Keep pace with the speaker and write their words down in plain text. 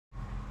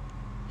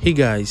Hey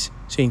guys,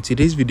 so in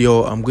today's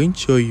video I'm going to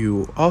show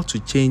you how to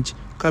change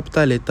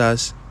capital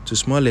letters to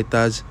small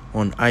letters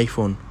on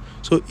iPhone.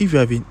 So if you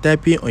have been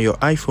typing on your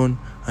iPhone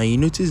and you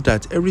notice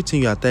that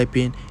everything you are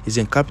typing is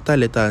in capital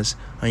letters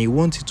and you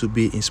want it to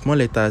be in small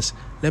letters,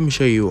 let me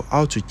show you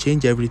how to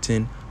change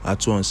everything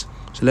at once.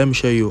 So let me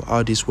show you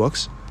how this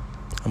works.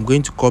 I'm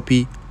going to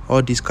copy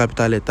all these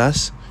capital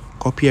letters,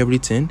 copy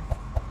everything,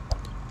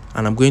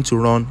 and I'm going to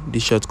run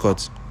this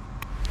shortcut.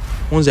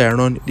 Once I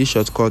run this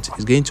shortcut,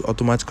 it's going to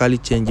automatically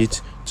change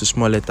it to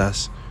small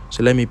letters.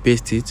 So let me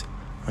paste it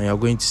and you're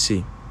going to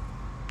see.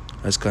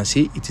 As you can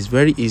see, it is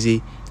very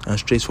easy and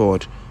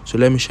straightforward. So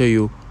let me show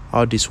you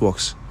how this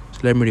works. So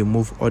let me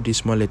remove all these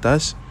small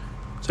letters.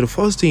 So the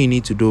first thing you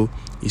need to do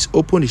is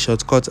open the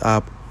shortcut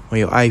app on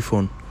your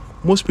iPhone.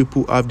 Most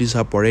people have this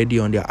app already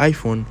on their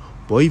iPhone,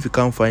 but if you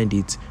can't find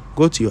it,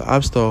 go to your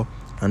app store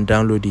and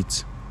download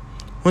it.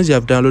 Once you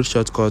have downloaded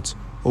shortcut,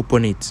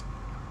 open it.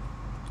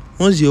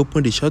 Once you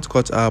open the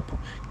shortcut app,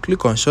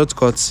 click on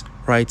shortcuts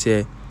right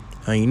here,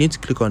 and you need to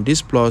click on this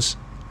plus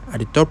at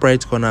the top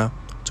right corner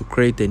to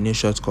create a new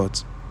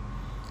shortcut.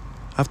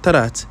 After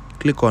that,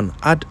 click on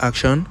add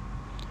action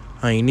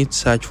and you need to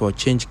search for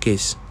change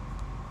case.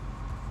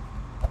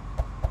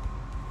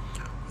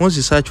 Once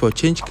you search for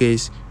change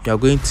case, you are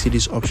going to see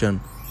this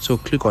option, so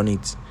click on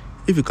it.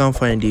 If you can't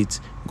find it,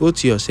 go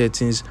to your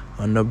settings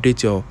and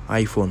update your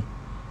iPhone.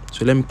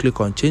 So let me click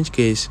on change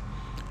case.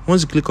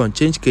 Once you click on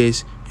change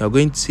case, you are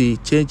going to see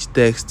change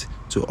text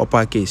to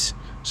uppercase.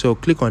 So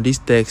click on this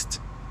text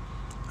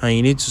and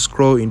you need to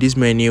scroll in this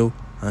menu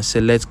and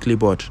select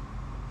clipboard.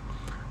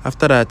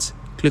 After that,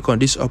 click on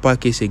this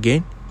uppercase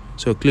again.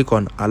 So click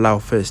on allow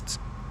first.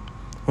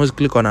 Once you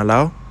click on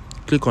allow,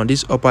 click on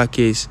this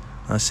uppercase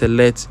and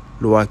select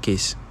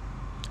lowercase.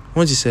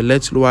 Once you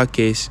select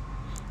lowercase,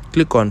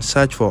 click on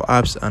search for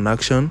apps and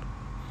action.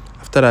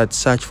 After that,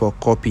 search for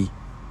copy.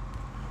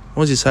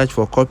 Once you search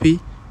for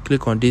copy,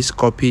 click on this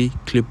copy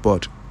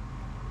clipboard.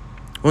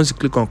 Once you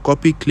click on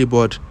copy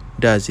clipboard,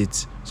 that's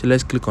it. So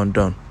let's click on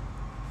done.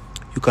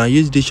 You can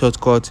use this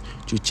shortcut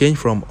to change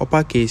from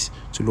uppercase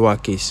to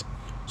lowercase.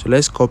 So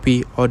let's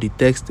copy all the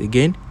text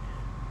again.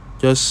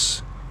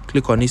 Just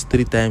click on it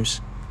 3 times.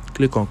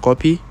 Click on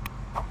copy.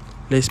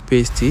 Let's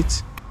paste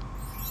it.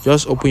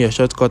 Just open your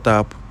shortcut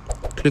app.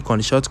 Click on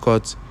the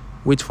shortcut.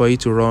 Wait for it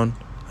to run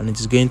and it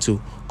is going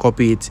to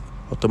copy it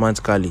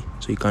automatically.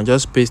 So you can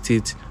just paste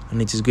it and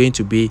it is going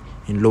to be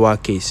in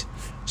lowercase.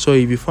 So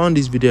if you found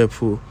this video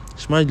helpful,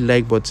 smash the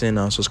like button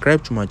and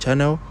subscribe to my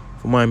channel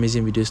for more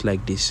amazing videos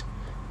like this.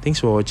 Thanks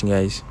for watching,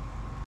 guys.